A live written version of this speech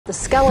The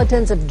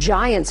skeletons of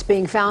giants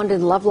being found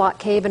in Lovelock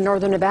Cave in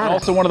northern Nevada.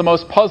 Also one of the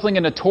most puzzling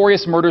and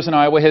notorious murders in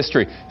Iowa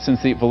history since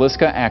the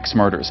Villisca Axe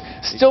murders.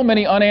 Still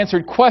many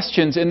unanswered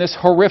questions in this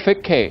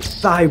horrific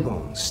case. Thigh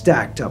bones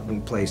stacked up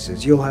in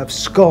places. You'll have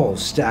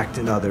skulls stacked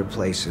in other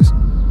places.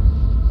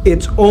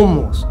 It's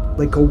almost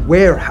like a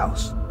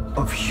warehouse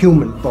of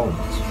human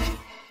bones.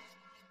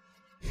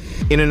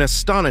 In an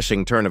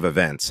astonishing turn of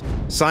events,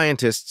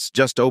 scientists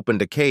just opened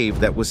a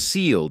cave that was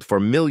sealed for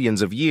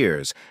millions of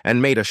years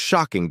and made a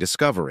shocking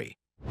discovery.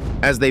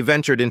 As they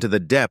ventured into the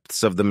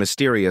depths of the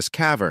mysterious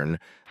cavern,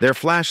 their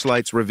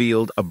flashlights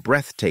revealed a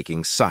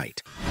breathtaking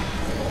sight.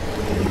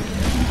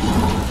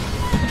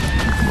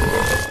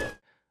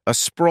 A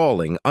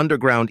sprawling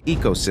underground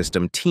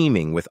ecosystem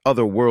teeming with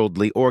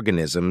otherworldly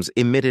organisms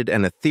emitted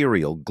an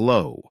ethereal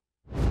glow.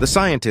 The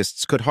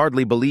scientists could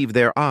hardly believe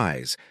their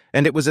eyes,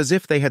 and it was as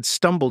if they had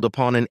stumbled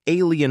upon an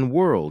alien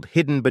world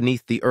hidden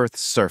beneath the Earth's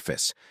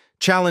surface,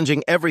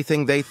 challenging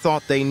everything they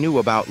thought they knew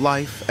about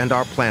life and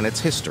our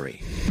planet's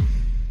history.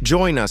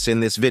 Join us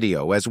in this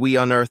video as we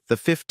unearth the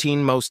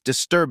 15 most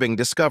disturbing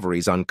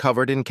discoveries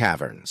uncovered in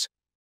caverns.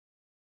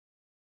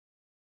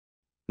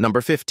 Number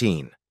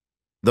 15.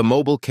 The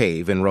Mobile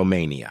Cave in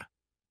Romania.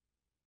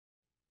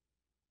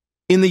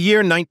 In the year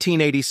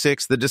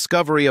 1986, the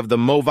discovery of the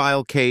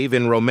Mobile Cave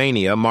in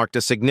Romania marked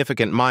a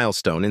significant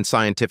milestone in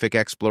scientific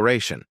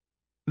exploration.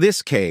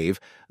 This cave,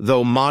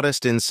 though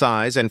modest in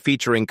size and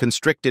featuring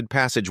constricted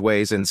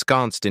passageways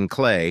ensconced in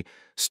clay,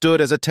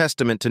 stood as a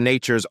testament to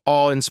nature's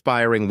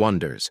awe-inspiring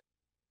wonders.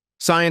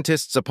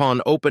 Scientists,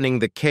 upon opening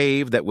the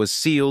cave that was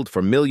sealed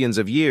for millions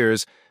of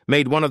years,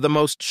 made one of the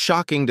most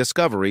shocking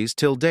discoveries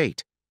till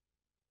date.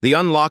 The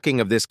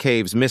unlocking of this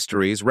cave's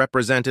mysteries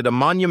represented a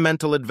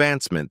monumental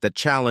advancement that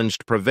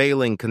challenged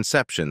prevailing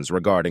conceptions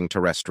regarding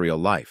terrestrial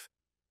life.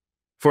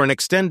 For an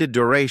extended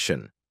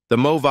duration, the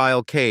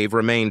Mobile Cave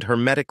remained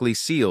hermetically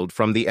sealed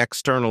from the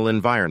external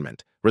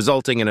environment,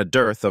 resulting in a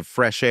dearth of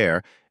fresh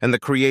air and the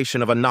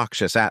creation of a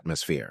noxious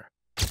atmosphere.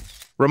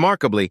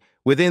 Remarkably,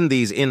 within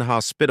these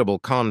inhospitable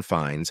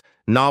confines,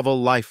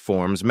 novel life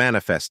forms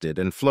manifested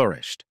and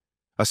flourished.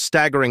 A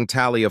staggering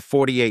tally of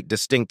 48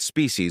 distinct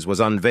species was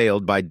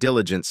unveiled by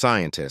diligent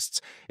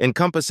scientists,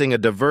 encompassing a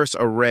diverse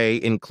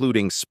array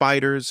including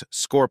spiders,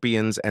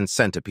 scorpions, and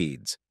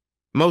centipedes.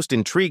 Most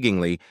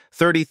intriguingly,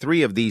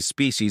 33 of these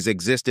species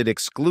existed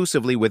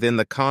exclusively within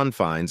the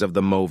confines of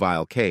the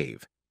Mobile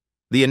Cave.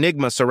 The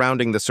enigma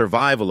surrounding the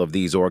survival of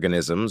these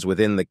organisms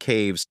within the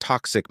cave's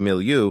toxic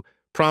milieu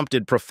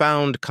prompted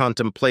profound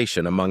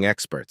contemplation among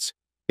experts.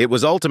 It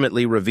was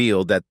ultimately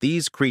revealed that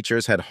these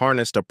creatures had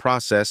harnessed a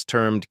process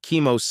termed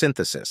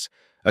chemosynthesis,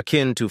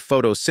 akin to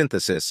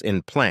photosynthesis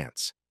in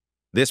plants.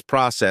 This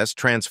process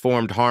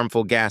transformed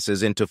harmful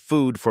gases into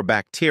food for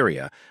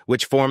bacteria,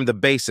 which formed the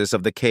basis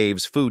of the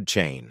cave's food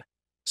chain.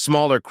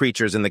 Smaller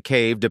creatures in the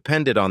cave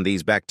depended on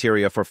these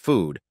bacteria for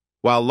food,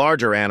 while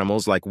larger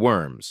animals like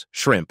worms,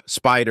 shrimp,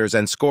 spiders,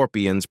 and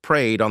scorpions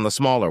preyed on the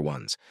smaller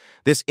ones.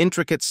 This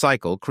intricate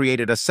cycle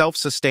created a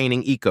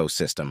self-sustaining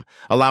ecosystem,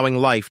 allowing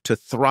life to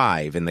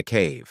thrive in the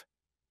cave.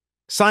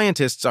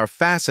 Scientists are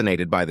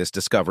fascinated by this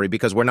discovery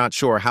because we're not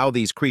sure how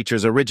these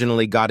creatures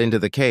originally got into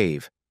the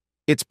cave.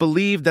 It's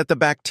believed that the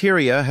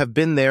bacteria have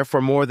been there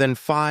for more than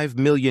 5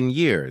 million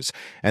years,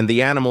 and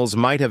the animals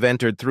might have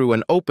entered through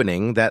an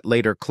opening that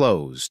later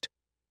closed.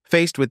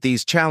 Faced with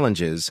these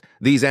challenges,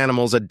 these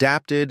animals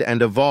adapted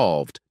and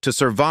evolved to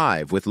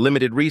survive with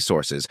limited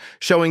resources,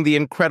 showing the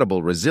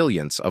incredible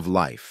resilience of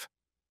life.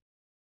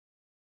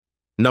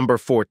 Number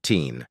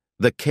 14.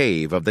 The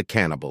Cave of the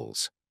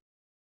Cannibals.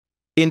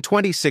 In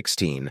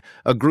 2016,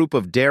 a group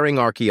of daring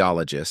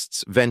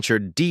archaeologists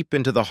ventured deep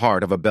into the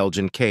heart of a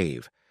Belgian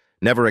cave,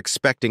 never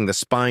expecting the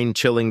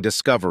spine-chilling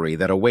discovery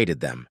that awaited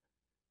them.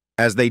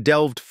 As they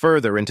delved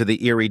further into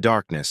the eerie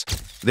darkness,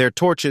 their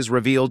torches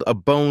revealed a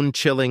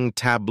bone-chilling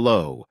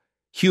tableau,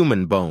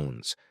 human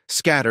bones,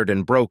 scattered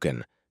and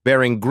broken,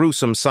 bearing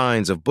gruesome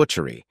signs of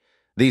butchery.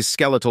 These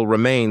skeletal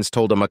remains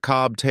told a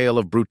macabre tale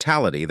of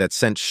brutality that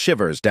sent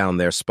shivers down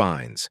their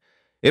spines.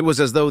 It was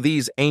as though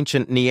these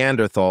ancient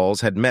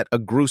Neanderthals had met a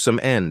gruesome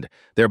end,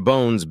 their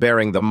bones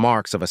bearing the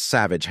marks of a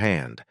savage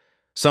hand.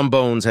 Some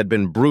bones had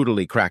been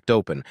brutally cracked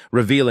open,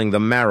 revealing the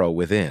marrow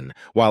within,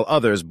 while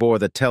others bore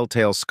the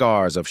telltale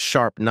scars of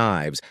sharp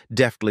knives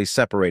deftly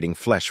separating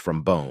flesh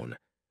from bone.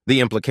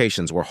 The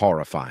implications were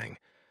horrifying.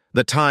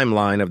 The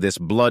timeline of this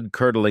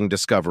blood-curdling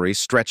discovery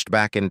stretched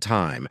back in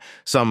time,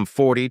 some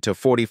 40 to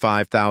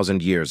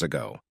 45,000 years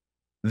ago.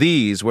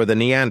 These were the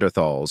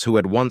Neanderthals who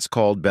had once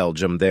called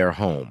Belgium their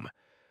home.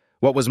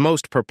 What was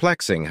most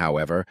perplexing,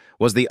 however,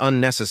 was the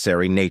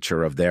unnecessary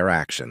nature of their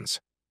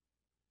actions.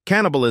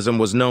 Cannibalism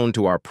was known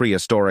to our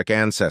prehistoric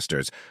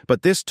ancestors,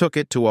 but this took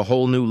it to a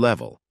whole new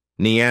level,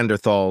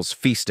 Neanderthals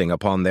feasting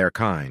upon their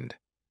kind.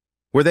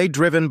 Were they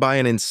driven by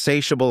an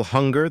insatiable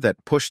hunger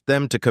that pushed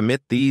them to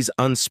commit these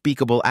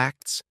unspeakable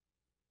acts?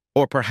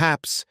 Or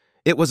perhaps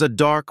it was a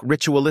dark,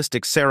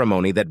 ritualistic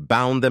ceremony that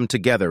bound them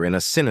together in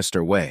a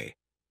sinister way.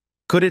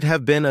 Could it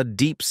have been a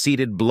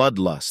deep-seated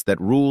bloodlust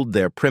that ruled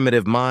their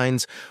primitive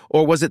minds,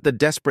 or was it the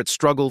desperate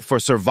struggle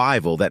for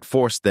survival that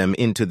forced them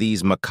into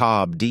these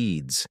macabre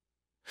deeds?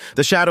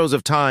 The shadows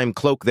of time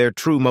cloak their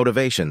true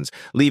motivations,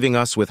 leaving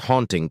us with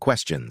haunting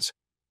questions.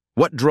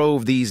 What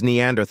drove these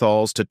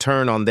Neanderthals to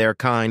turn on their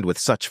kind with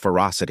such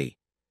ferocity?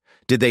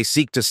 Did they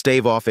seek to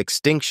stave off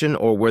extinction,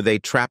 or were they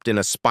trapped in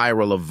a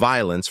spiral of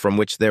violence from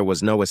which there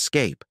was no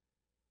escape?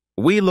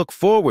 We look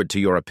forward to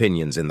your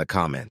opinions in the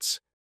comments.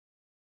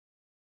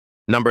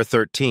 Number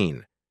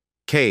 13.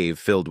 Cave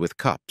filled with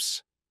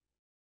cups.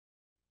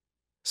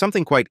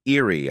 Something quite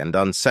eerie and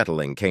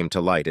unsettling came to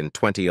light in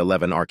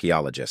 2011.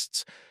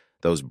 Archaeologists,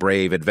 those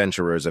brave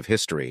adventurers of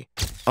history,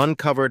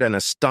 uncovered an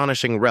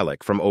astonishing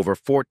relic from over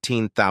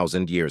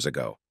 14,000 years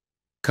ago.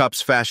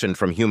 Cups fashioned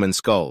from human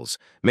skulls,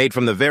 made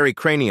from the very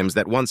craniums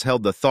that once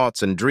held the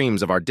thoughts and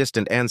dreams of our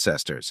distant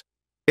ancestors.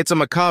 It's a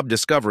macabre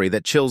discovery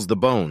that chills the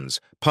bones,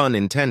 pun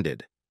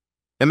intended.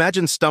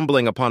 Imagine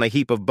stumbling upon a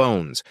heap of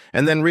bones,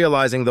 and then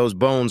realizing those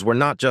bones were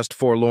not just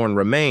forlorn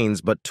remains,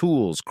 but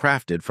tools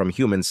crafted from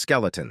human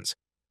skeletons.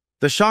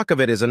 The shock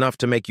of it is enough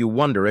to make you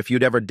wonder if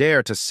you'd ever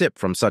dare to sip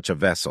from such a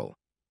vessel.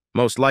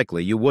 Most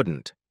likely you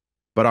wouldn't.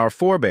 But our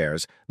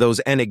forebears,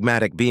 those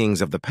enigmatic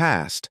beings of the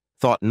past,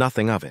 thought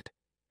nothing of it.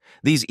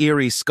 These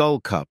eerie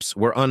skull cups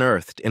were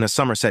unearthed in a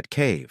Somerset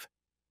cave.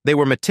 They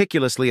were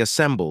meticulously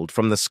assembled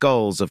from the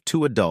skulls of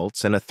 2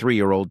 adults and a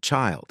 3-year-old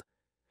child.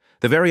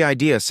 The very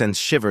idea sends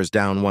shivers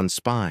down one's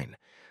spine.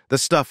 The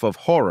stuff of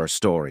horror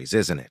stories,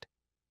 isn't it?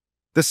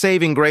 The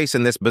saving grace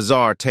in this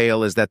bizarre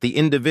tale is that the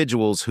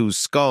individuals whose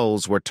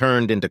skulls were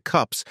turned into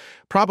cups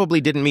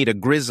probably didn't meet a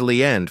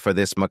grisly end for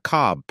this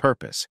macabre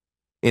purpose.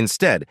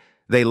 Instead,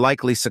 they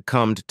likely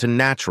succumbed to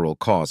natural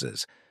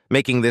causes,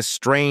 making this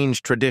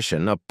strange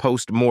tradition a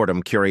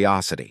post-mortem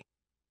curiosity.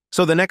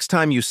 So the next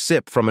time you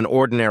sip from an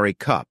ordinary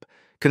cup,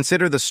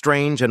 consider the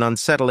strange and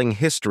unsettling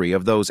history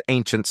of those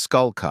ancient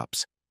skull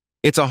cups.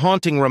 It's a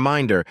haunting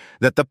reminder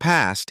that the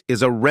past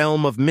is a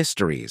realm of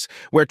mysteries,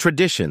 where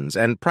traditions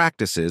and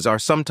practices are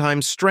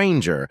sometimes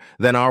stranger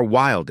than our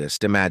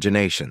wildest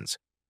imaginations.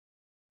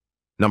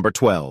 Number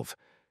 12.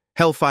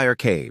 Hellfire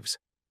Caves.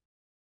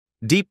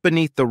 Deep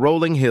beneath the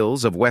rolling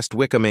hills of West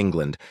Wickham,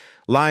 England,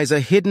 lies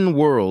a hidden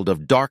world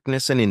of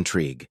darkness and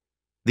intrigue,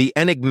 the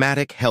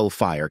enigmatic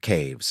Hellfire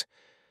Caves.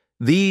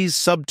 These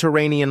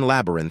subterranean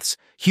labyrinths,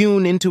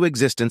 hewn into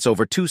existence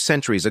over 2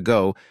 centuries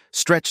ago,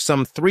 stretch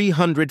some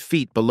 300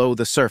 feet below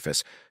the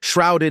surface,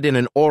 shrouded in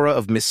an aura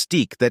of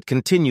mystique that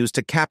continues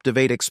to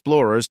captivate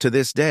explorers to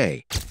this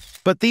day.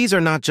 But these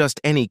are not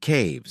just any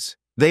caves.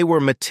 They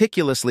were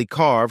meticulously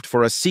carved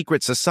for a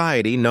secret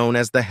society known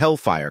as the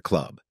Hellfire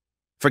Club.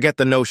 Forget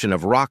the notion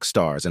of rock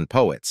stars and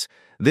poets.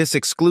 This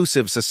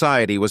exclusive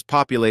society was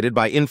populated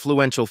by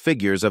influential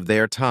figures of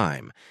their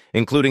time,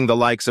 including the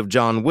likes of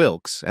John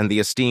Wilkes and the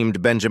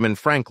esteemed Benjamin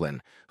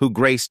Franklin, who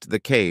graced the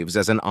caves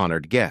as an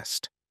honored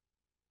guest.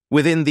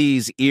 Within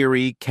these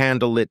eerie,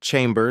 candlelit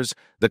chambers,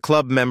 the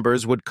club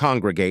members would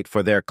congregate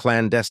for their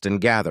clandestine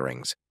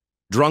gatherings.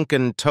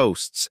 Drunken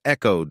toasts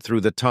echoed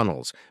through the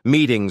tunnels,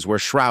 meetings were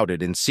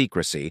shrouded in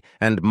secrecy,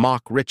 and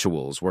mock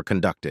rituals were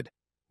conducted.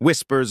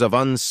 Whispers of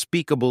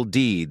unspeakable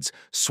deeds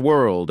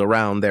swirled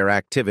around their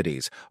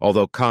activities,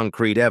 although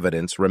concrete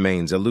evidence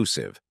remains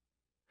elusive.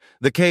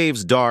 The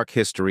cave's dark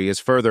history is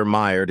further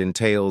mired in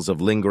tales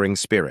of lingering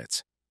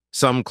spirits.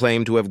 Some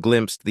claim to have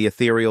glimpsed the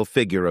ethereal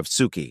figure of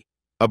Suki,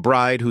 a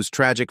bride whose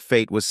tragic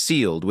fate was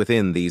sealed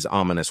within these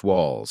ominous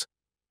walls.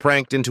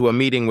 Pranked into a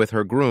meeting with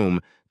her groom,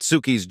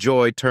 Tsuki's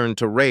joy turned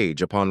to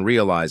rage upon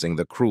realizing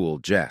the cruel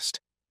jest.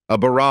 A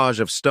barrage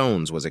of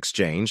stones was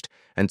exchanged,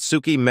 and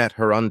Tsuki met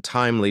her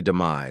untimely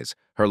demise,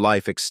 her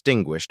life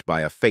extinguished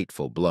by a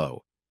fateful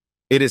blow.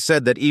 It is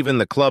said that even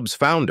the club's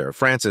founder,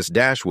 Francis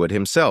Dashwood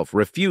himself,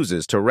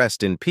 refuses to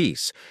rest in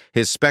peace,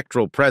 his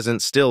spectral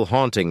presence still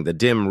haunting the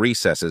dim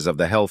recesses of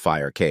the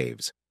Hellfire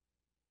Caves.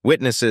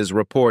 Witnesses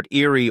report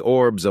eerie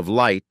orbs of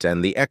light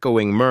and the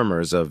echoing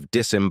murmurs of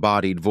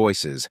disembodied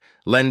voices,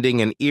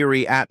 lending an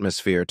eerie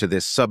atmosphere to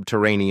this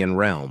subterranean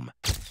realm.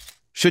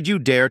 Should you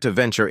dare to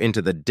venture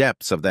into the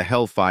depths of the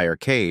Hellfire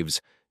Caves,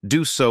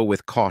 do so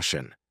with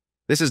caution.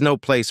 This is no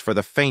place for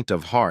the faint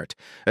of heart,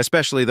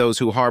 especially those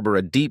who harbor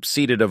a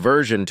deep-seated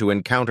aversion to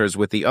encounters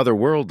with the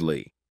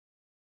otherworldly.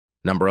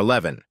 Number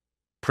 11.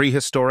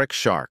 Prehistoric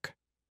Shark.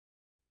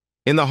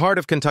 In the heart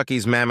of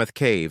Kentucky's Mammoth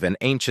Cave, an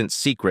ancient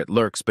secret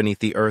lurks beneath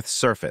the Earth's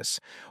surface,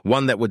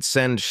 one that would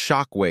send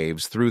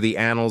shockwaves through the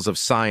annals of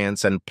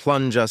science and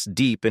plunge us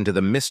deep into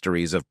the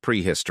mysteries of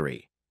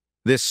prehistory.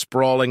 This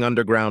sprawling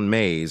underground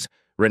maze,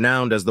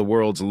 renowned as the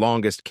world's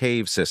longest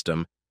cave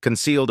system,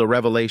 concealed a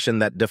revelation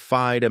that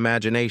defied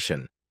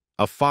imagination: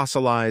 a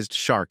fossilized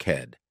shark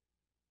head.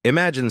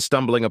 Imagine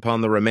stumbling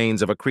upon the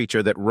remains of a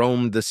creature that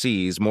roamed the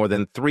seas more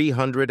than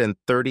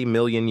 330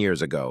 million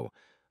years ago,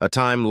 a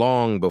time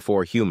long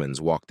before humans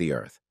walked the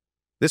earth.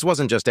 This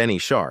wasn't just any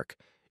shark.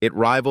 It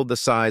rivaled the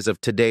size of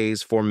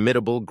today's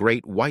formidable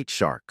great white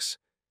sharks.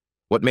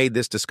 What made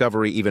this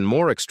discovery even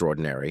more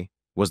extraordinary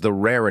was the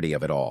rarity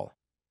of it all.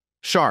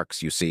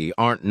 Sharks, you see,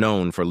 aren't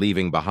known for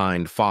leaving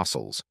behind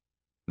fossils.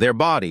 Their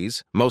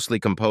bodies, mostly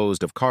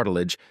composed of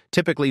cartilage,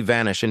 typically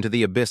vanish into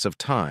the abyss of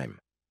time.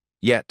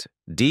 Yet,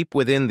 deep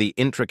within the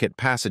intricate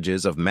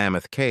passages of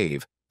Mammoth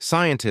Cave,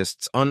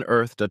 scientists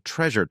unearthed a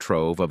treasure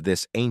trove of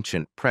this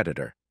ancient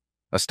predator.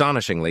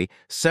 Astonishingly,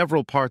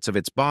 several parts of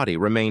its body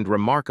remained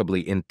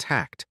remarkably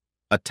intact,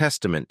 a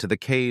testament to the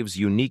cave's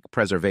unique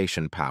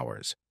preservation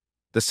powers.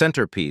 The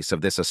centerpiece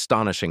of this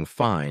astonishing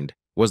find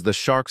was the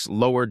shark's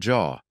lower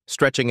jaw,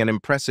 stretching an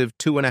impressive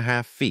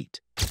 2.5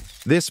 feet.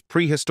 This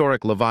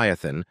prehistoric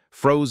leviathan,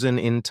 frozen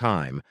in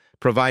time,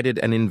 provided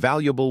an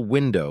invaluable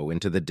window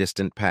into the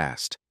distant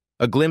past,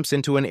 a glimpse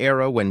into an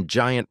era when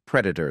giant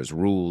predators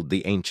ruled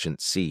the ancient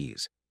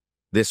seas.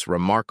 This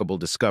remarkable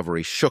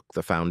discovery shook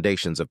the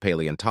foundations of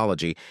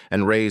paleontology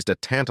and raised a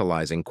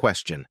tantalizing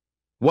question.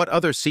 What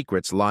other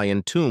secrets lie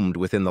entombed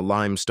within the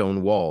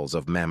limestone walls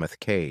of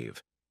Mammoth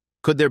Cave?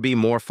 Could there be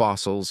more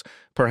fossils,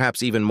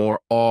 perhaps even more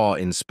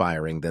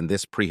awe-inspiring than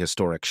this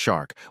prehistoric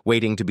shark,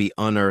 waiting to be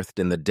unearthed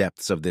in the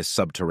depths of this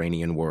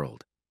subterranean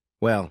world?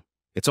 Well,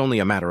 it's only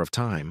a matter of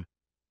time.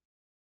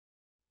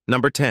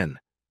 Number 10.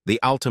 The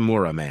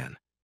Altamura Man.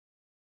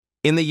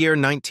 In the year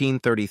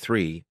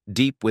 1933,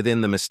 deep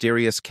within the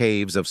mysterious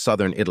caves of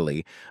southern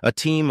Italy, a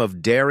team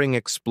of daring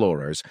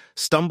explorers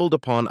stumbled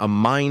upon a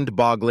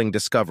mind-boggling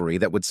discovery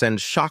that would send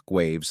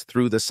shockwaves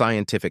through the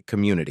scientific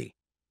community.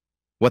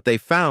 What they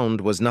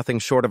found was nothing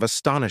short of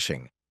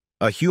astonishing: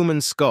 a human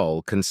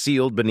skull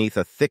concealed beneath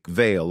a thick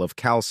veil of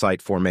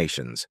calcite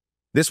formations.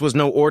 This was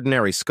no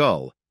ordinary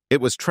skull. It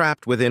was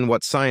trapped within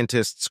what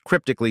scientists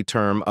cryptically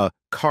term a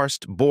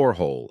karst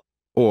borehole,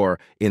 or,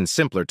 in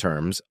simpler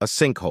terms, a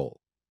sinkhole.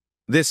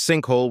 This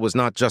sinkhole was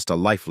not just a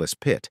lifeless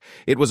pit.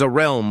 It was a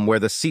realm where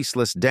the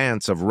ceaseless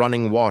dance of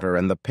running water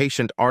and the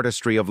patient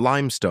artistry of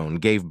limestone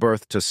gave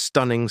birth to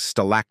stunning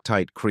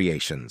stalactite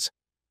creations.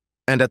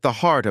 And at the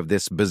heart of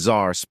this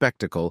bizarre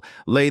spectacle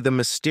lay the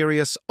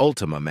mysterious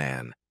Ultima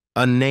Man,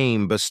 a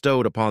name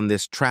bestowed upon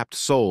this trapped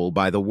soul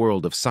by the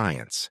world of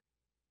science.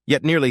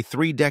 Yet nearly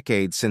 3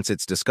 decades since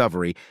its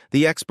discovery,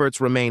 the experts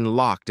remain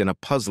locked in a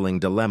puzzling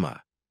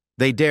dilemma.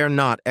 They dare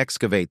not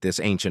excavate this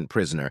ancient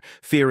prisoner,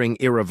 fearing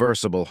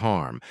irreversible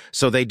harm,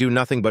 so they do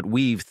nothing but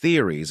weave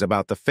theories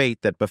about the fate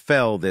that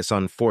befell this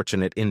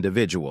unfortunate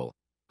individual,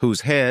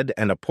 whose head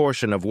and a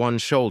portion of one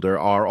shoulder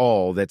are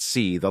all that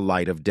see the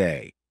light of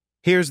day.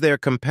 Here's their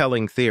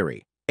compelling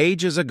theory.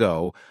 Ages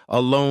ago,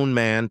 a lone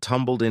man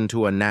tumbled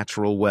into a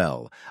natural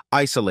well,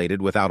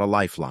 isolated without a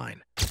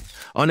lifeline.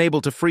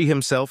 Unable to free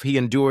himself, he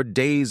endured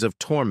days of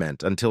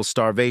torment until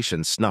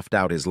starvation snuffed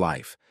out his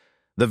life.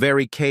 The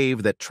very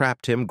cave that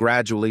trapped him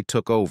gradually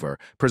took over,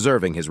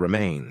 preserving his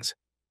remains.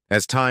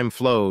 As time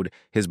flowed,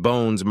 his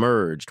bones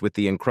merged with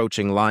the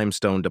encroaching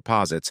limestone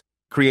deposits,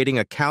 creating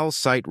a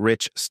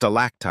calcite-rich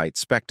stalactite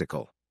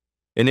spectacle.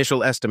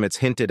 Initial estimates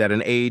hinted at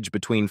an age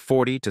between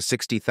 40 to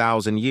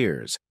 60,000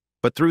 years,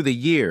 but through the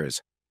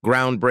years,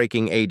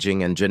 groundbreaking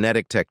aging and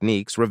genetic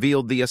techniques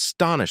revealed the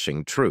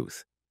astonishing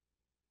truth.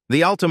 The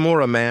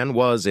Altamura Man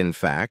was, in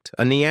fact,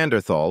 a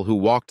Neanderthal who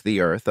walked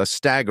the earth a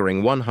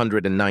staggering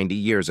 190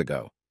 years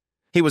ago.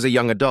 He was a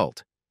young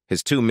adult,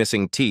 his 2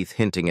 missing teeth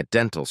hinting at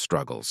dental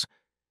struggles.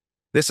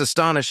 This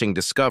astonishing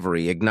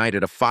discovery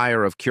ignited a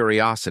fire of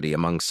curiosity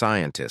among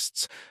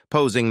scientists,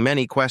 posing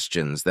many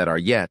questions that are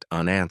yet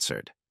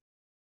unanswered.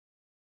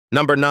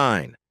 Number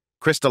 9.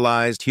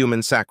 Crystallized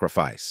human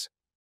sacrifice.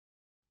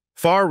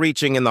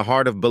 Far-reaching in the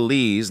heart of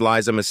Belize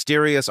lies a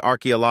mysterious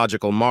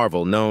archaeological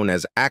marvel known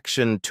as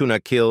Akshan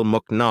Tunakil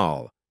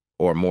Muknal,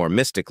 or more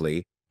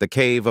mystically, the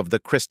Cave of the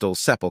Crystal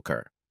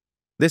Sepulchre.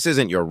 This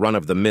isn't your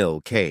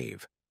run-of-the-mill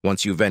cave.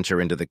 Once you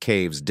venture into the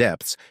cave's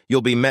depths,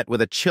 you'll be met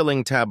with a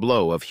chilling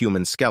tableau of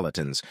human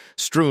skeletons,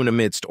 strewn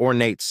amidst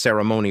ornate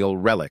ceremonial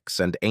relics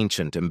and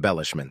ancient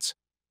embellishments.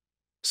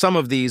 Some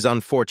of these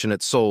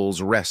unfortunate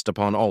souls rest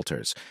upon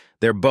altars,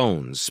 their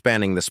bones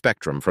spanning the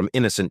spectrum from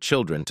innocent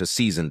children to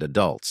seasoned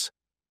adults.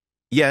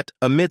 Yet,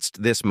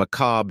 amidst this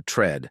macabre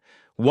tread,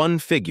 one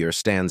figure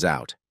stands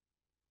out: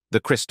 the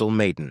Crystal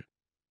Maiden.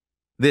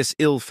 This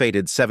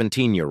ill-fated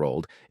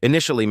 17-year-old,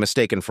 initially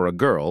mistaken for a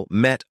girl,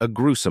 met a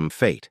gruesome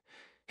fate.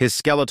 His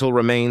skeletal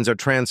remains are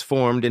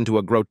transformed into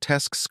a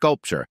grotesque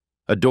sculpture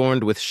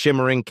adorned with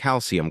shimmering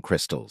calcium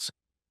crystals.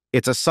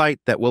 It's a sight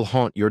that will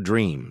haunt your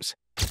dreams.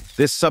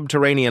 This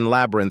subterranean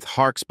labyrinth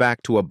harks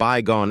back to a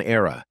bygone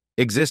era,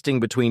 existing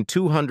between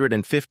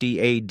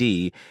 250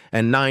 AD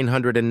and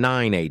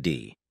 909 AD.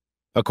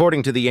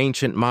 According to the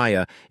ancient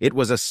Maya, it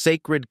was a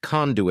sacred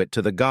conduit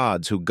to the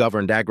gods who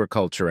governed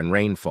agriculture and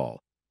rainfall.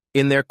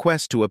 In their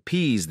quest to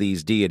appease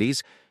these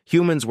deities,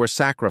 humans were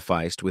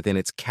sacrificed within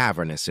its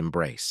cavernous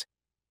embrace.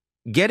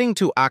 Getting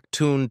to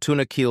Aktun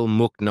Tunakil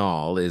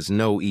Muknal is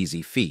no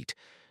easy feat.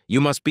 You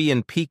must be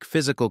in peak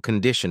physical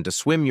condition to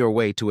swim your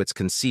way to its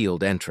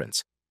concealed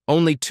entrance.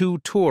 Only 2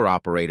 tour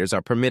operators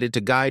are permitted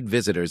to guide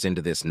visitors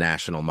into this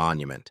national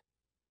monument.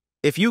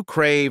 If you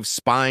crave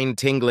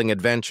spine-tingling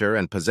adventure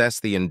and possess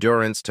the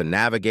endurance to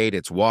navigate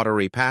its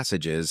watery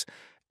passages,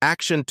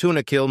 Akshan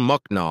Tunakil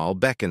Muknal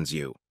beckons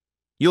you.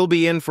 You'll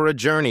be in for a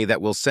journey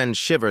that will send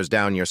shivers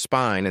down your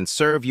spine and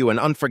serve you an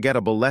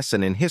unforgettable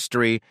lesson in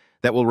history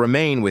that will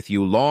remain with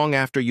you long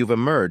after you've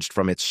emerged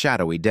from its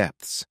shadowy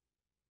depths.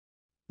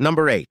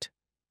 Number 8.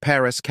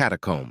 Paris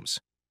Catacombs.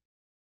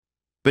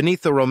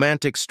 Beneath the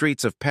romantic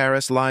streets of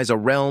Paris lies a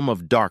realm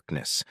of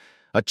darkness,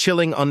 a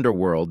chilling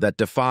underworld that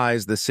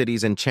defies the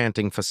city's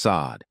enchanting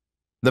facade.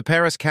 The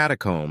Paris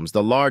Catacombs,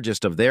 the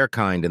largest of their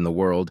kind in the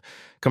world,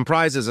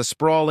 comprises a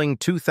sprawling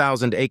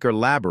 2,000-acre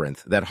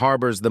labyrinth that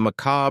harbors the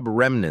macabre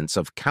remnants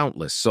of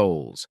countless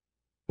souls.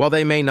 While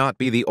they may not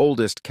be the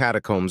oldest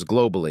catacombs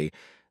globally,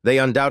 they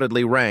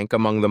undoubtedly rank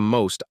among the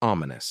most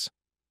ominous.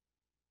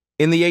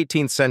 In the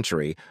 18th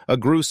century, a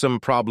gruesome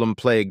problem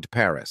plagued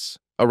Paris,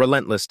 a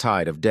relentless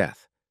tide of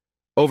death.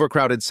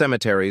 Overcrowded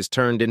cemeteries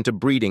turned into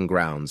breeding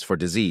grounds for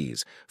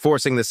disease,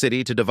 forcing the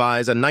city to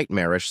devise a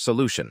nightmarish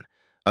solution: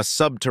 a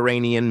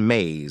subterranean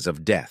maze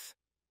of death.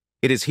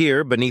 It is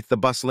here, beneath the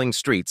bustling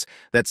streets,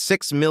 that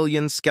 6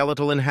 million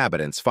skeletal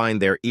inhabitants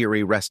find their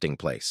eerie resting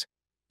place.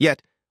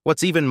 Yet,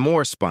 what's even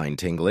more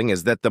spine-tingling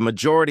is that the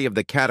majority of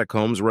the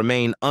catacombs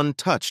remain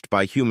untouched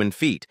by human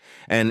feet,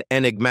 an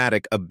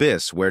enigmatic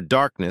abyss where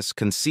darkness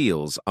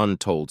conceals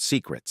untold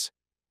secrets.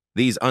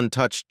 These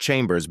untouched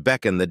chambers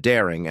beckon the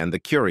daring and the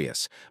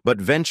curious, but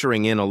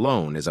venturing in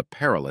alone is a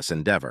perilous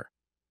endeavor.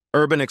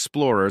 Urban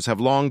explorers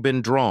have long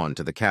been drawn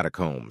to the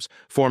catacombs,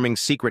 forming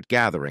secret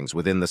gatherings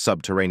within the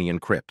subterranean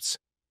crypts.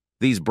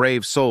 These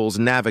brave souls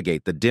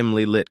navigate the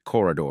dimly lit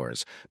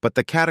corridors, but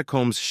the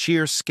catacombs'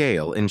 sheer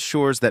scale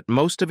ensures that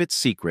most of its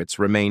secrets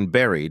remain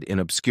buried in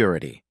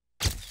obscurity.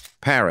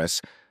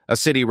 Paris, a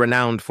city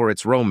renowned for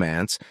its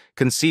romance,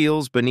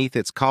 conceals beneath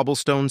its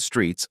cobblestone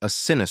streets a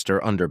sinister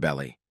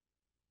underbelly.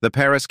 The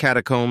Paris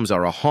catacombs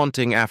are a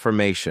haunting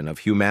affirmation of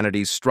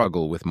humanity's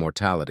struggle with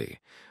mortality,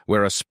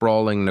 where a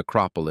sprawling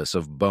necropolis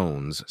of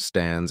bones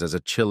stands as a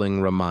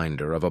chilling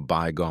reminder of a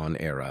bygone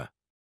era.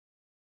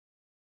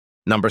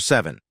 Number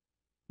 7.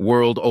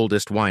 World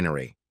Oldest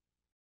Winery.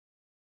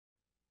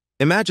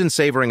 Imagine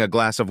savoring a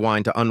glass of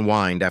wine to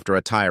unwind after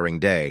a tiring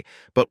day,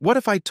 but what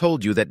if I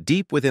told you that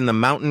deep within the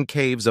mountain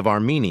caves of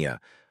Armenia,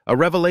 a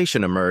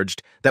revelation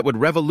emerged that would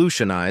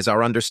revolutionize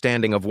our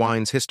understanding of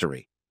wine's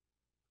history?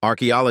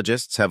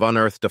 Archaeologists have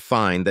unearthed a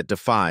find that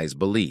defies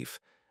belief: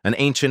 an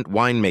ancient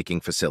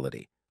winemaking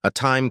facility, a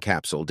time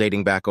capsule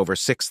dating back over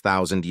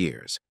 6,000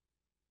 years.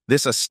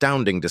 This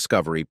astounding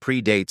discovery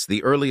predates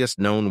the earliest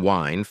known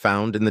wine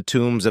found in the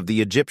tombs of the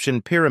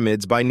Egyptian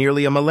pyramids by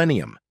nearly a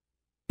millennium.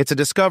 It's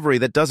a discovery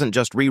that doesn't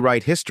just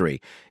rewrite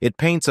history, it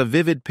paints a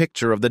vivid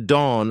picture of the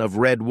dawn of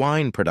red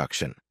wine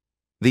production.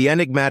 The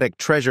enigmatic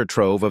treasure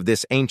trove of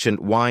this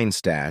ancient wine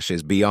stash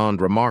is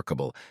beyond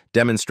remarkable,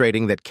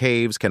 demonstrating that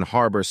caves can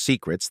harbor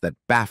secrets that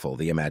baffle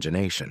the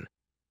imagination.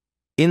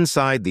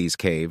 Inside these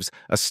caves,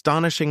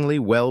 astonishingly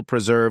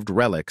well-preserved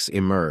relics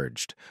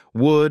emerged.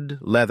 Wood,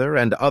 leather,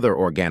 and other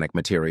organic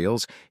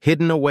materials,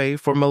 hidden away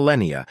for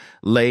millennia,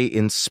 lay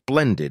in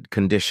splendid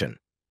condition.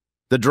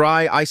 The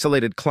dry,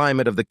 isolated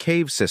climate of the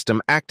cave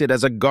system acted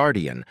as a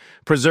guardian,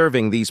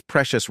 preserving these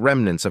precious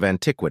remnants of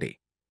antiquity.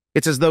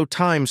 It's as though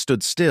time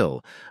stood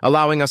still,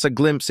 allowing us a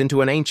glimpse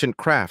into an ancient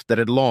craft that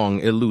had long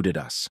eluded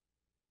us.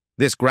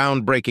 This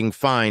groundbreaking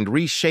find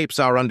reshapes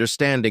our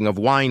understanding of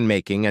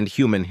winemaking and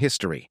human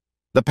history.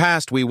 The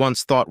past we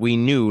once thought we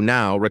knew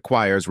now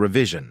requires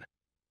revision.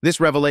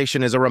 This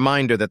revelation is a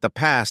reminder that the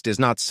past is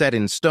not set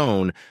in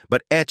stone,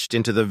 but etched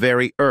into the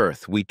very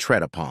earth we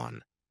tread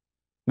upon.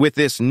 With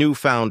this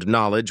newfound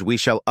knowledge, we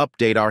shall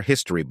update our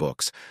history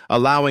books,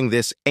 allowing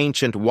this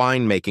ancient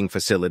winemaking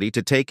facility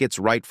to take its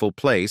rightful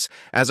place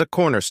as a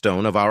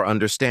cornerstone of our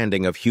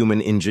understanding of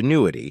human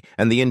ingenuity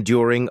and the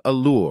enduring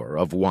allure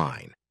of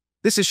wine.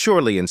 This is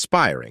surely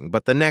inspiring,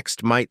 but the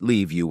next might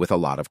leave you with a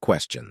lot of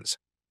questions.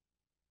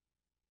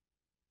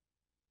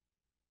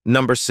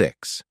 Number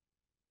 6.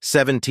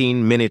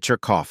 17 miniature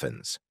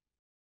coffins.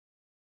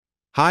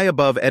 High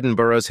above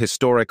Edinburgh's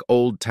historic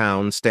Old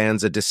Town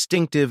stands a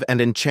distinctive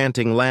and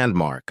enchanting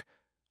landmark,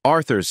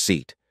 Arthur's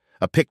Seat,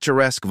 a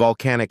picturesque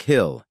volcanic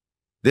hill.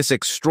 This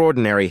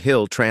extraordinary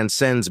hill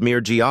transcends mere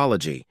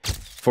geology,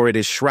 for it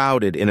is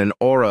shrouded in an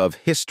aura of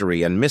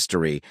history and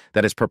mystery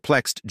that has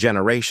perplexed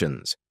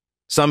generations.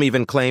 Some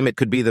even claim it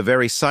could be the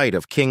very site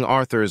of King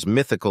Arthur's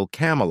mythical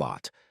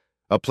Camelot,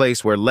 a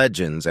place where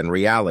legends and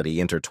reality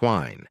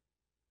intertwine.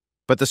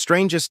 But the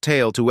strangest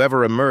tale to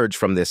ever emerge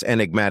from this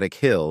enigmatic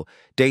hill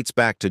dates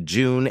back to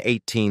June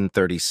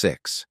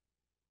 1836.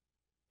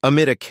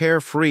 Amid a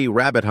carefree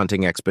rabbit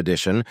hunting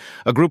expedition,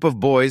 a group of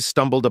boys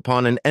stumbled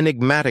upon an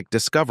enigmatic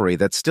discovery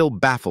that still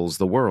baffles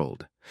the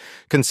world.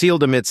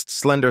 Concealed amidst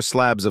slender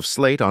slabs of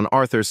slate on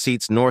Arthur's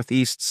Seat's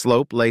northeast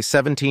slope lay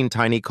 17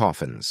 tiny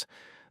coffins.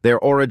 Their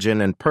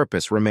origin and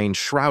purpose remain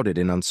shrouded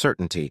in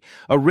uncertainty,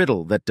 a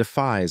riddle that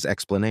defies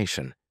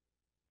explanation.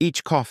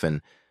 Each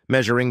coffin,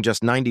 measuring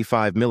just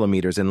 95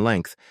 millimeters in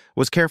length,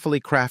 was carefully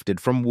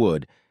crafted from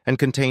wood and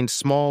contained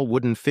small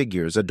wooden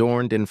figures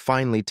adorned in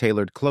finely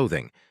tailored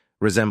clothing,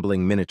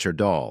 resembling miniature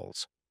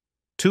dolls.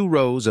 2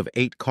 rows of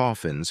 8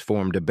 coffins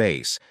formed a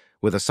base,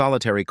 with a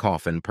solitary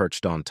coffin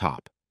perched on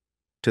top.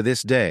 To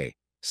this day,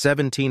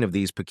 17 of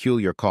these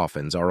peculiar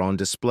coffins are on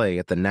display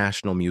at the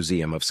National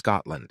Museum of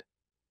Scotland.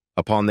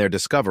 Upon their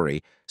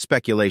discovery,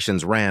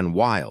 speculations ran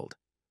wild.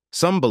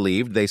 Some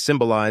believed they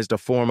symbolized a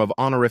form of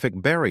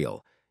honorific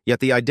burial,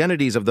 yet the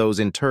identities of those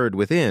interred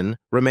within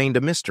remained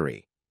a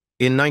mystery.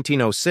 In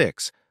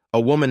 1906, a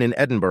woman in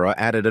Edinburgh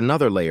added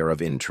another layer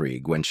of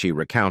intrigue when she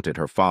recounted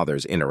her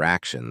father's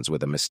interactions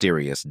with a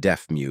mysterious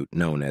deaf-mute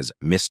known as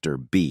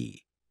Mr.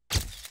 B.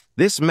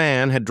 This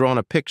man had drawn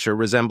a picture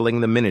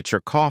resembling the miniature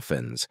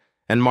coffins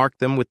and marked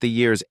them with the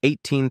years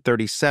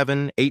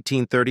 1837,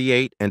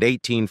 1838, and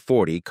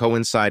 1840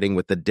 coinciding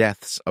with the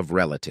deaths of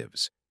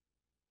relatives.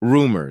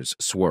 Rumors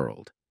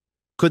swirled.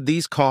 Could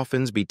these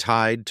coffins be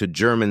tied to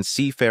German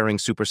seafaring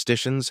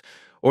superstitions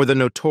or the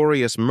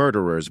notorious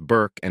murderers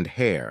Burke and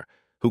Hare,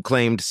 who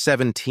claimed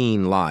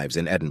 17 lives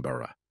in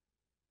Edinburgh?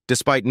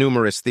 Despite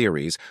numerous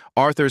theories,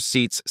 Arthur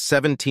Seat's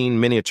 17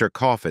 miniature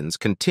coffins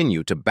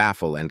continue to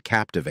baffle and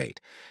captivate,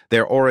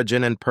 their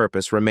origin and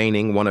purpose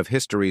remaining one of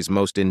history's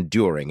most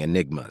enduring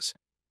enigmas.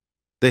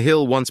 The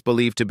hill, once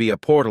believed to be a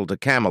portal to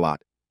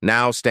Camelot,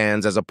 now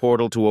stands as a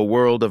portal to a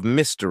world of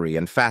mystery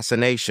and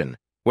fascination,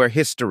 where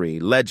history,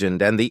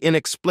 legend, and the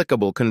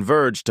inexplicable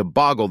converge to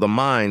boggle the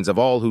minds of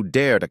all who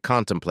dare to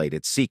contemplate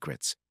its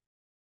secrets.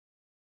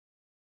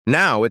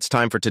 Now it's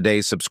time for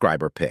today's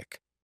subscriber pick.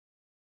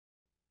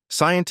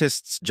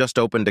 Scientists just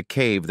opened a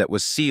cave that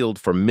was sealed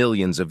for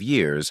millions of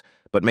years,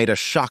 but made a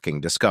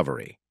shocking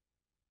discovery.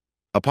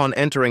 Upon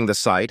entering the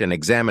site and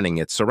examining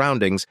its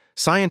surroundings,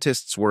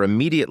 scientists were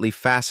immediately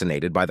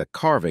fascinated by the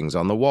carvings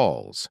on the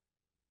walls.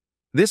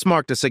 This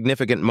marked a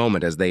significant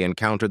moment as they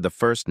encountered the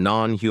first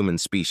non-human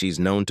species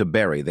known to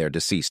bury their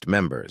deceased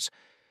members.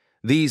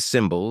 These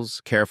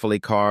symbols, carefully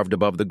carved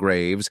above the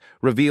graves,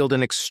 revealed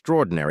an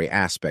extraordinary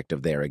aspect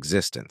of their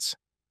existence.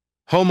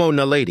 Homo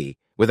naledi,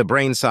 with a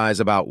brain size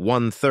about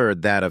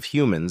 1/3 that of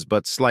humans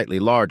but slightly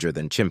larger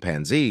than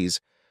chimpanzees,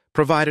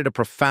 provided a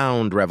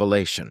profound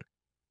revelation.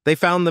 They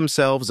found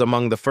themselves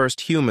among the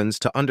first humans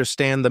to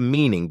understand the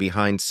meaning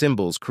behind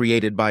symbols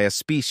created by a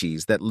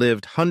species that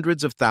lived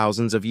hundreds of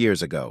thousands of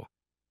years ago.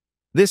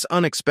 This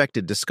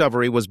unexpected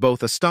discovery was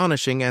both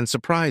astonishing and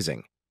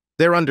surprising.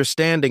 Their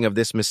understanding of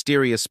this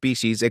mysterious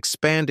species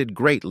expanded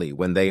greatly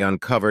when they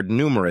uncovered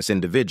numerous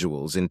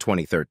individuals in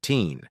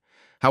 2013.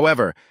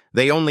 However,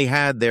 they only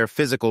had their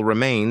physical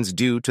remains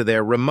due to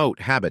their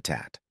remote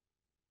habitat.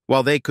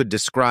 While they could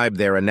describe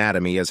their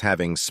anatomy as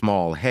having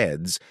small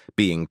heads,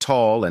 being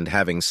tall, and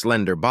having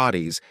slender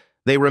bodies,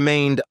 they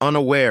remained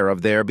unaware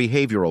of their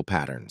behavioral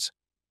patterns.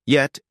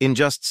 Yet, in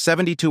just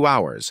 72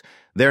 hours,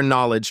 their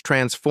knowledge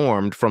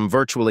transformed from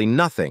virtually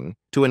nothing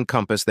to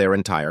encompass their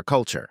entire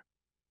culture.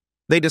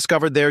 They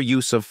discovered their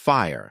use of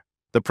fire,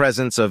 the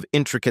presence of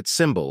intricate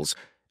symbols,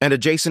 and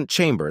adjacent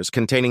chambers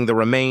containing the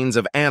remains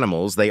of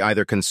animals they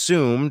either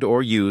consumed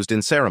or used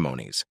in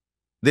ceremonies.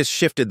 This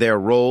shifted their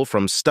role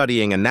from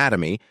studying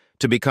anatomy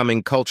to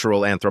becoming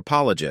cultural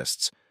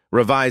anthropologists,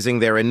 revising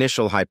their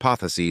initial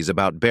hypotheses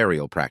about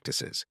burial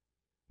practices.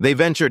 They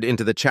ventured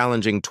into the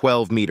challenging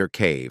 12-meter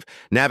cave,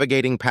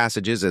 navigating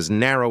passages as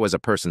narrow as a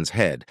person's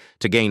head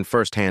to gain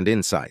first-hand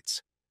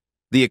insights.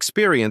 The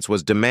experience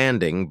was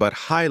demanding but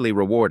highly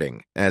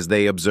rewarding as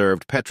they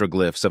observed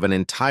petroglyphs of an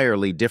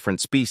entirely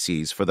different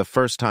species for the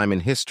first time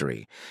in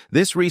history.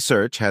 This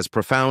research has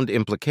profound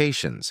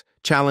implications,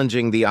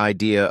 challenging the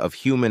idea of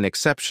human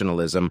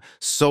exceptionalism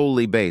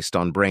solely based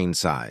on brain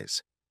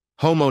size.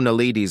 Homo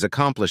naledi's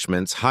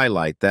accomplishments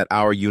highlight that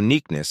our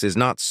uniqueness is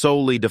not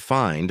solely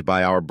defined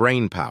by our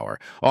brain power,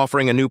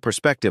 offering a new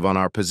perspective on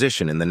our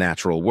position in the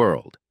natural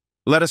world.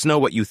 Let us know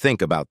what you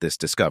think about this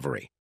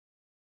discovery.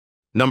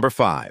 Number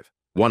 5.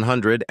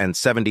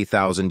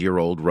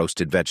 170,000-year-old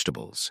roasted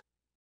vegetables.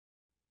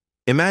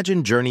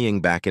 Imagine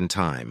journeying back in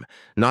time,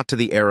 not to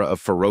the era of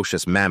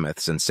ferocious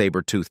mammoths and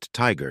saber-toothed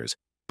tigers,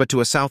 but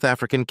to a South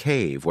African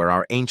cave where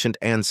our ancient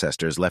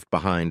ancestors left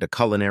behind a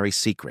culinary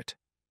secret.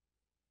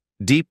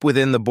 Deep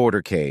within the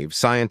border cave,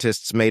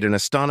 scientists made an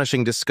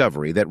astonishing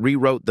discovery that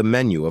rewrote the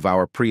menu of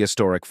our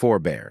prehistoric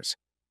forebears.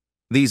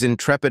 These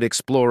intrepid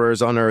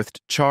explorers unearthed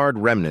charred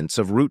remnants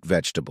of root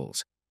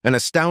vegetables, an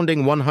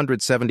astounding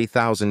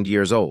 170,000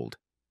 years old.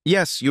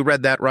 Yes, you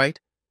read that right.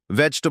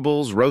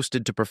 Vegetables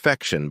roasted to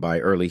perfection by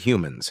early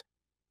humans.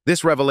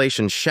 This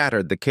revelation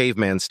shattered the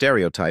caveman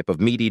stereotype of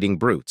meat-eating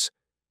brutes.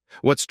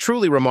 What's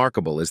truly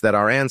remarkable is that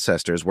our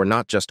ancestors were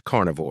not just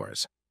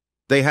carnivores.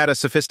 They had a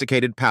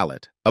sophisticated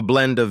palate, a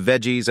blend of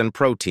veggies and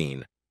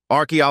protein.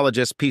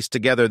 Archaeologists pieced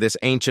together this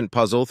ancient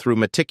puzzle through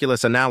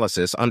meticulous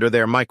analysis under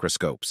their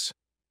microscopes.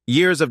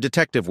 Years of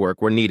detective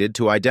work were needed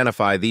to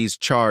identify these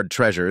charred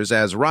treasures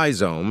as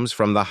rhizomes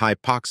from the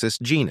Hypoxis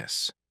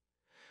genus.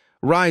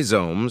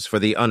 Rhizomes, for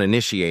the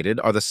uninitiated,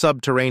 are the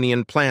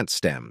subterranean plant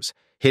stems,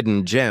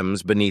 hidden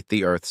gems beneath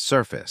the Earth's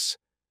surface.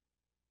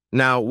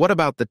 Now, what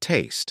about the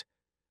taste?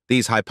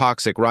 These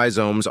hypoxic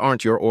rhizomes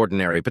aren't your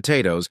ordinary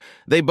potatoes.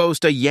 They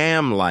boast a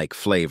yam-like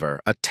flavor,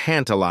 a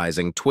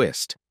tantalizing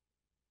twist.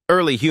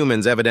 Early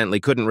humans evidently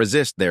couldn't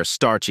resist their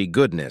starchy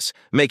goodness,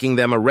 making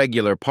them a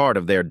regular part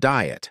of their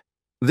diet.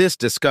 This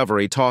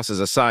discovery tosses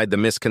aside the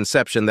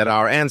misconception that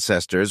our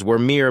ancestors were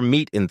mere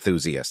meat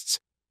enthusiasts.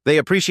 They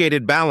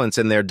appreciated balance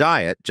in their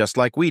diet just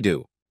like we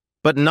do.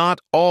 But not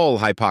all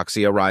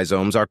hypoxia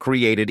rhizomes are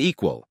created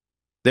equal.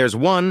 There's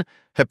one,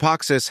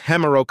 Hypoxis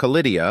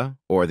hemerocalidea,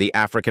 or the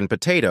African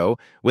potato,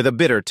 with a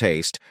bitter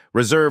taste,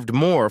 reserved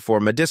more for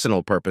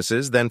medicinal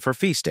purposes than for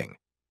feasting.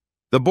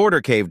 The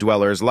border cave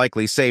dwellers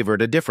likely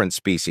savored a different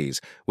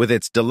species, with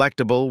its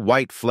delectable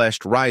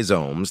white-fleshed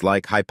rhizomes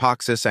like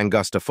Hypoxis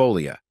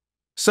angustifolia.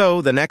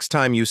 So, the next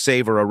time you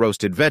savor a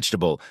roasted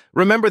vegetable,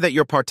 remember that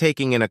you're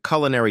partaking in a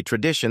culinary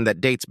tradition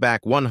that dates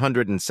back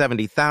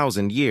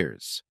 170,000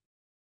 years.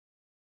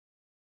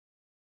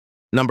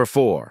 Number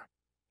 4.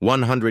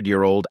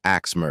 100-year-old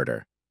axe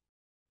murder.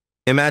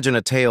 Imagine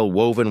a tale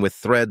woven with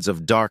threads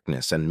of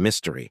darkness and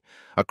mystery,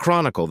 a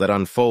chronicle that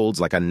unfolds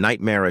like a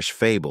nightmarish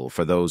fable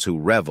for those who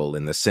revel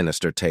in the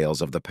sinister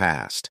tales of the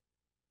past.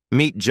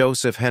 Meet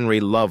Joseph Henry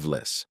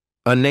Loveless,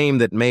 a name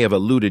that may have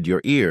eluded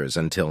your ears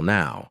until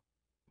now.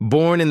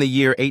 Born in the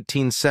year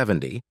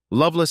 1870,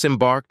 Loveless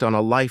embarked on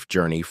a life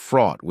journey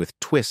fraught with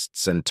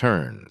twists and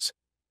turns.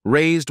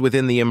 Raised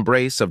within the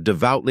embrace of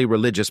devoutly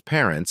religious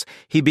parents,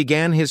 he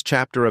began his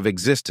chapter of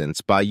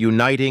existence by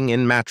uniting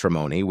in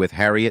matrimony with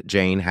Harriet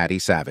Jane Hattie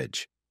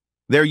Savage.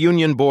 Their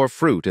union bore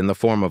fruit in the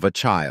form of a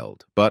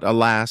child, but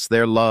alas,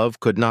 their love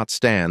could not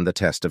stand the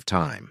test of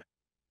time.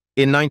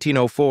 In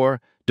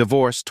 1904,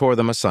 divorce tore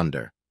them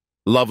asunder.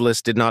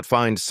 Loveless did not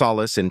find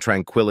solace in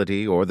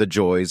tranquility or the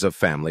joys of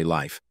family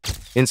life.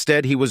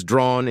 Instead, he was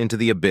drawn into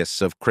the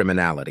abyss of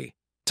criminality.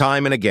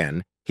 Time and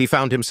again, he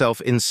found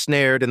himself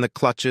ensnared in the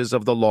clutches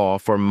of the law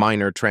for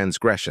minor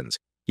transgressions,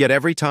 yet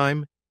every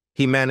time,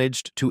 he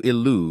managed to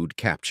elude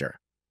capture.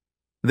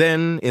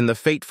 Then, in the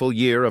fateful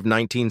year of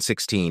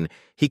 1916,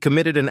 he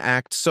committed an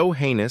act so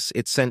heinous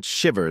it sent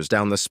shivers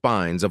down the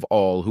spines of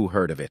all who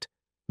heard of it: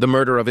 the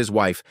murder of his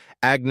wife,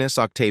 Agnes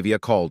Octavia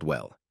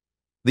Caldwell.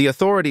 The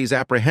authorities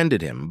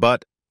apprehended him,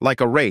 but,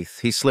 like a wraith,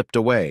 he slipped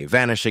away,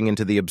 vanishing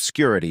into the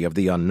obscurity of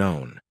the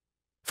unknown.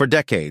 For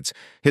decades,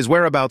 his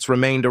whereabouts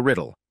remained a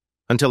riddle,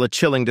 until a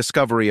chilling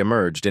discovery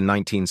emerged in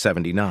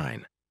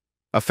 1979.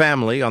 A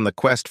family on the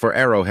quest for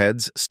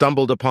arrowheads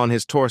stumbled upon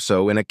his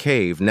torso in a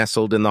cave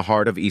nestled in the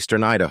heart of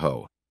eastern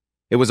Idaho.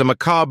 It was a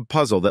macabre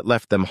puzzle that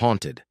left them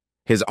haunted.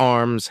 His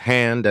arms,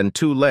 hand, and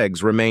 2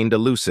 legs remained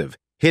elusive,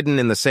 hidden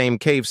in the same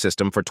cave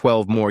system for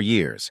 12 more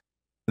years.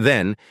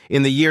 Then,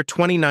 in the year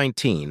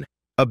 2019,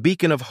 a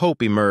beacon of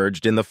hope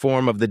emerged in the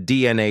form of the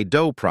DNA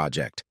Doe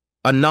Project,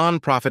 a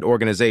non-profit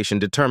organization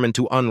determined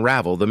to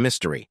unravel the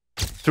mystery.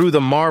 Through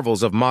the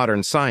marvels of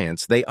modern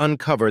science, they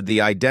uncovered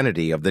the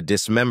identity of the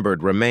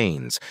dismembered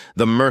remains,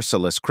 the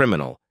merciless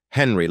criminal,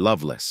 Henry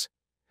Loveless.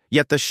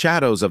 Yet the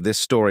shadows of this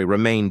story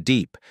remain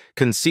deep,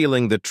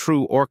 concealing the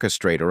true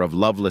orchestrator of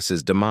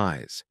Loveless's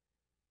demise.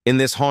 In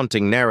this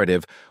haunting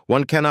narrative,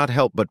 one cannot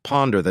help but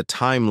ponder the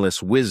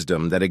timeless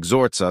wisdom that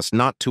exhorts us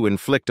not to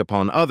inflict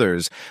upon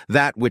others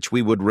that which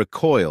we would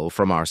recoil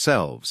from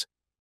ourselves.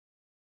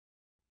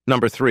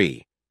 Number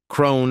 3.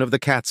 Crone of the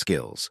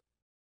Catskills.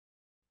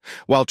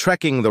 While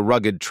trekking the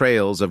rugged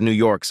trails of New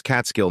York's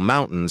Catskill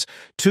Mountains,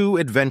 2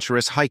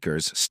 adventurous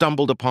hikers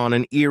stumbled upon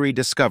an eerie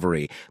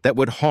discovery that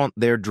would haunt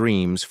their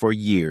dreams for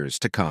years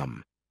to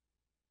come.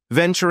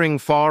 Venturing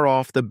far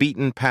off the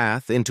beaten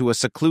path into a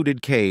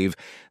secluded cave,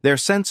 their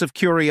sense of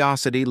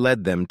curiosity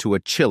led them to a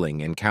chilling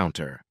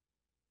encounter.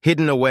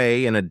 Hidden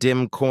away in a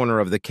dim corner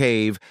of the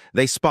cave,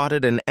 they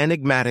spotted an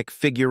enigmatic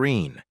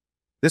figurine.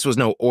 This was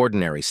no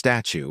ordinary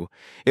statue.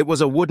 It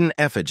was a wooden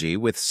effigy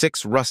with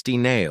 6 rusty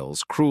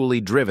nails cruelly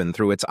driven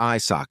through its eye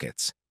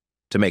sockets.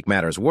 To make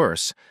matters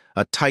worse,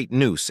 a tight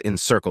noose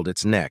encircled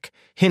its neck,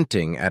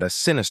 hinting at a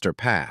sinister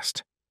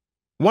past.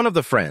 One of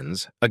the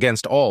friends,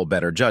 against all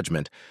better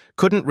judgment,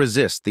 couldn't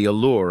resist the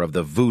allure of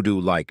the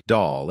voodoo-like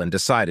doll and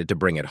decided to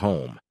bring it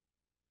home.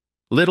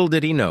 Little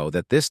did he know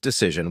that this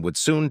decision would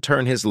soon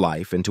turn his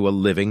life into a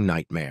living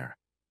nightmare.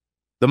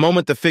 The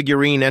moment the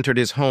figurine entered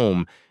his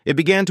home, it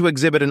began to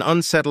exhibit an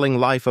unsettling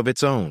life of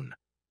its own.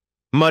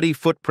 Muddy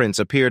footprints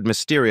appeared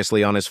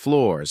mysteriously on his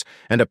floors,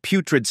 and a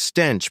putrid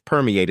stench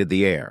permeated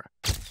the air.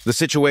 The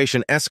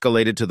situation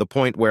escalated to the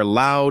point where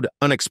loud,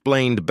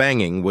 unexplained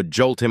banging would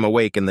jolt him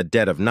awake in the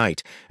dead of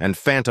night, and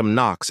phantom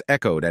knocks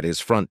echoed at his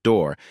front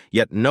door,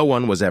 yet no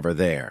one was ever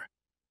there.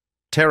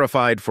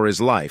 Terrified for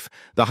his life,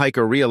 the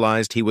hiker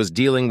realized he was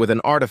dealing with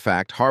an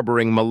artifact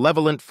harboring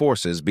malevolent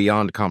forces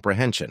beyond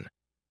comprehension.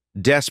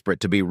 Desperate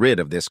to be rid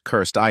of this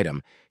cursed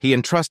item, he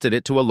entrusted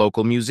it to a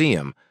local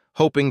museum,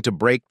 hoping to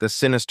break the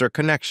sinister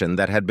connection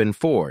that had been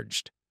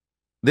forged.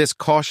 This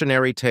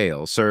cautionary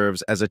tale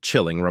serves as a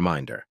chilling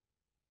reminder.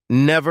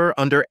 Never,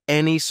 under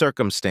any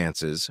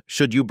circumstances,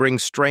 should you bring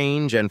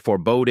strange and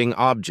foreboding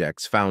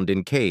objects found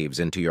in caves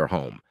into your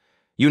home.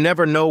 You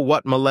never know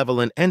what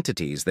malevolent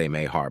entities they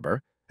may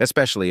harbor,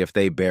 especially if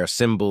they bear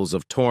symbols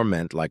of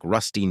torment like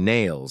rusty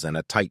nails and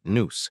a tight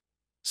noose.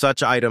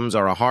 Such items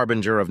are a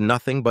harbinger of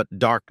nothing but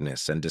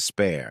darkness and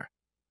despair.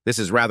 This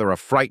is rather a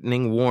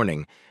frightening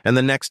warning, and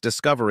the next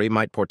discovery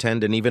might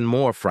portend an even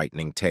more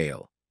frightening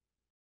tale.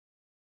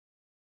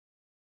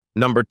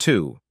 Number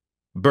 2.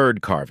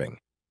 Bird carving.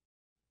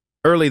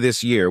 Early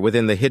this year,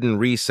 within the hidden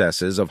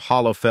recesses of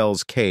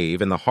Hollowfels Cave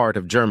in the heart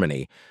of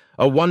Germany,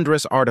 a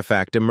wondrous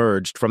artifact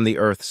emerged from the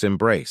Earth's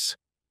embrace.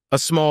 A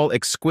small,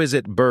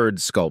 exquisite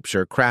bird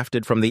sculpture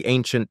crafted from the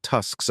ancient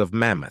tusks of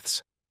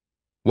mammoths.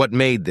 What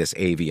made this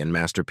avian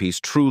masterpiece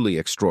truly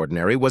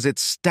extraordinary was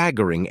its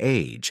staggering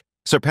age,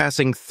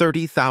 surpassing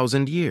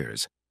 30,000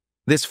 years.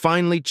 This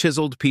finely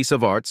chiseled piece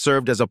of art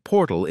served as a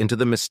portal into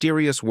the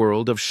mysterious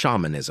world of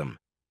shamanism.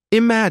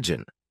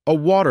 Imagine a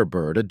water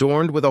bird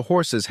adorned with a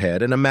horse's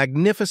head and a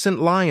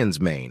magnificent lion's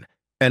mane,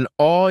 an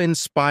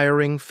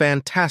awe-inspiring,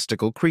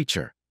 fantastical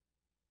creature.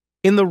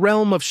 In the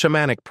realm of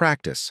shamanic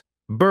practice,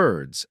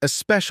 birds,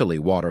 especially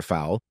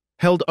waterfowl,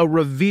 held a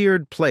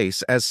revered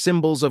place as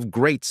symbols of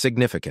great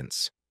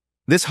significance.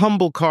 This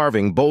humble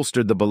carving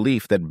bolstered the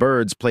belief that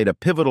birds played a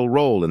pivotal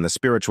role in the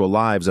spiritual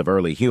lives of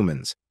early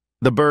humans.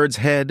 The bird's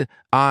head,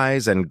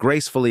 eyes, and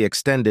gracefully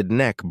extended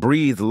neck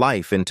breathed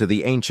life into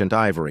the ancient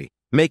ivory,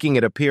 making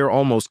it appear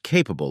almost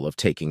capable of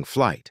taking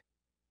flight.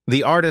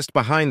 The artist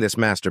behind this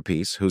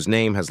masterpiece, whose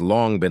name has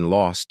long been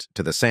lost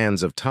to the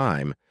sands of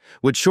time,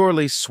 would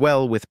surely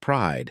swell with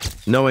pride,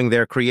 knowing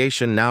their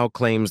creation now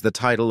claims the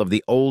title of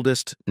the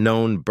oldest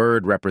known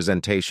bird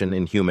representation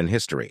in human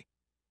history.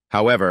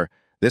 However,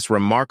 this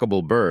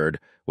remarkable bird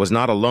was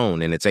not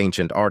alone in its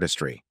ancient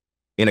artistry.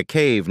 In a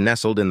cave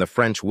nestled in the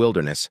French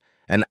wilderness,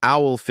 an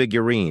owl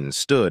figurine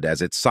stood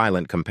as its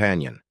silent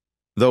companion.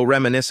 Though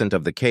reminiscent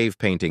of the cave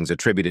paintings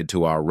attributed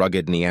to our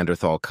rugged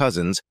Neanderthal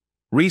cousins,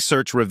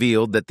 research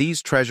revealed that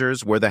these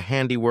treasures were the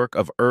handiwork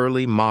of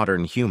early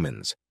modern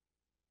humans.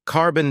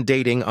 Carbon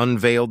dating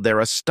unveiled their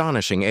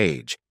astonishing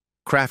age,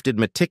 crafted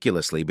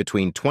meticulously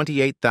between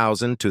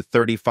 28,000 to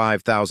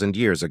 35,000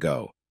 years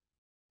ago.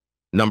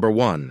 Number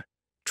 1.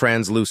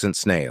 Translucent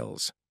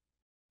snails.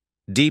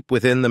 Deep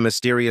within the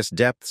mysterious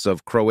depths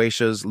of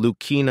Croatia's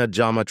Lucina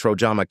Jama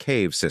Trojama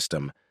cave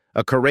system,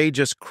 a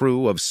courageous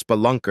crew of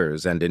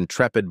spelunkers and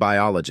intrepid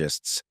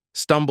biologists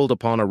stumbled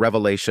upon a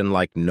revelation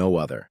like no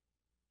other.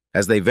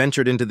 As they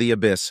ventured into the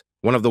abyss,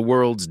 one of the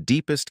world's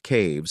deepest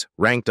caves,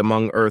 ranked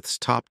among Earth's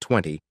top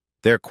 20,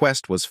 their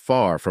quest was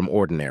far from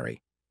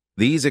ordinary.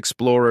 These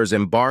explorers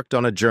embarked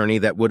on a journey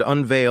that would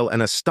unveil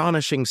an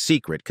astonishing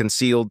secret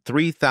concealed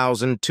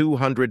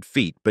 3,200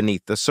 feet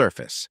beneath the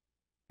surface.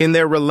 In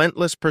their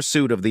relentless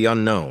pursuit of the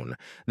unknown,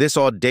 this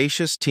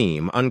audacious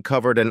team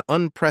uncovered an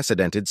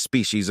unprecedented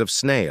species of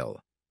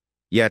snail.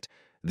 Yet,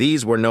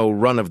 these were no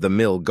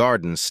run-of-the-mill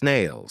garden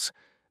snails.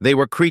 They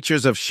were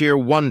creatures of sheer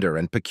wonder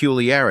and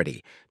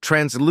peculiarity,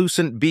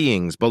 translucent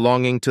beings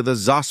belonging to the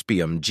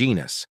Zospeum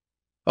genus.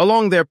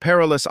 Along their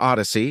perilous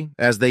odyssey,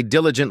 as they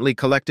diligently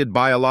collected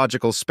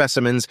biological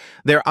specimens,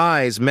 their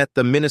eyes met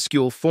the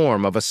minuscule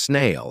form of a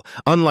snail,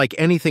 unlike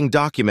anything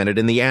documented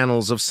in the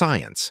annals of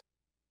science.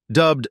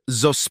 Dubbed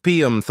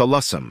Zospeum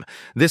tholussum,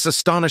 this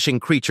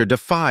astonishing creature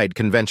defied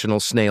conventional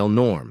snail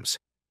norms.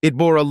 It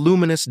bore a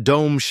luminous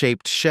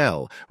dome-shaped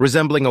shell,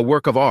 resembling a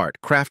work of art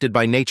crafted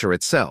by nature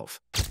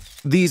itself.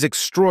 These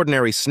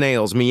extraordinary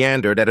snails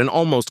meandered at an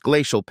almost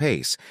glacial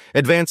pace,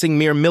 advancing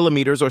mere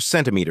millimeters or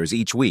centimeters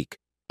each week,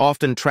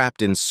 often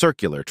trapped in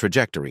circular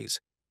trajectories.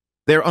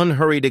 Their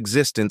unhurried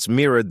existence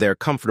mirrored their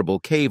comfortable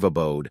cave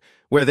abode,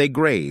 where they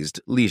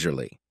grazed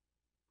leisurely.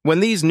 When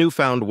these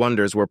newfound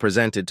wonders were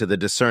presented to the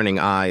discerning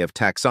eye of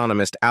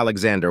taxonomist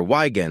Alexander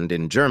Weigand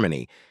in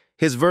Germany,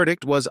 his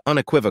verdict was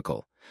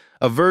unequivocal.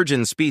 A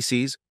virgin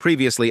species,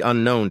 previously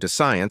unknown to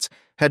science,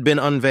 had been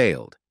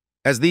unveiled.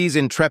 As these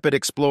intrepid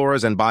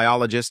explorers and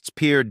biologists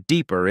peered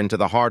deeper into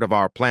the heart of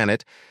our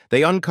planet,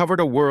 they uncovered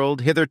a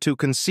world hitherto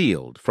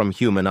concealed from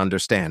human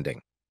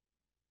understanding.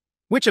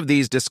 Which of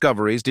these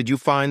discoveries did you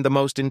find the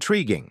most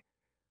intriguing?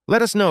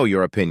 Let us know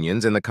your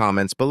opinions in the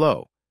comments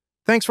below.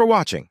 Thanks for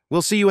watching.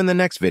 We'll see you in the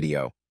next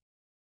video.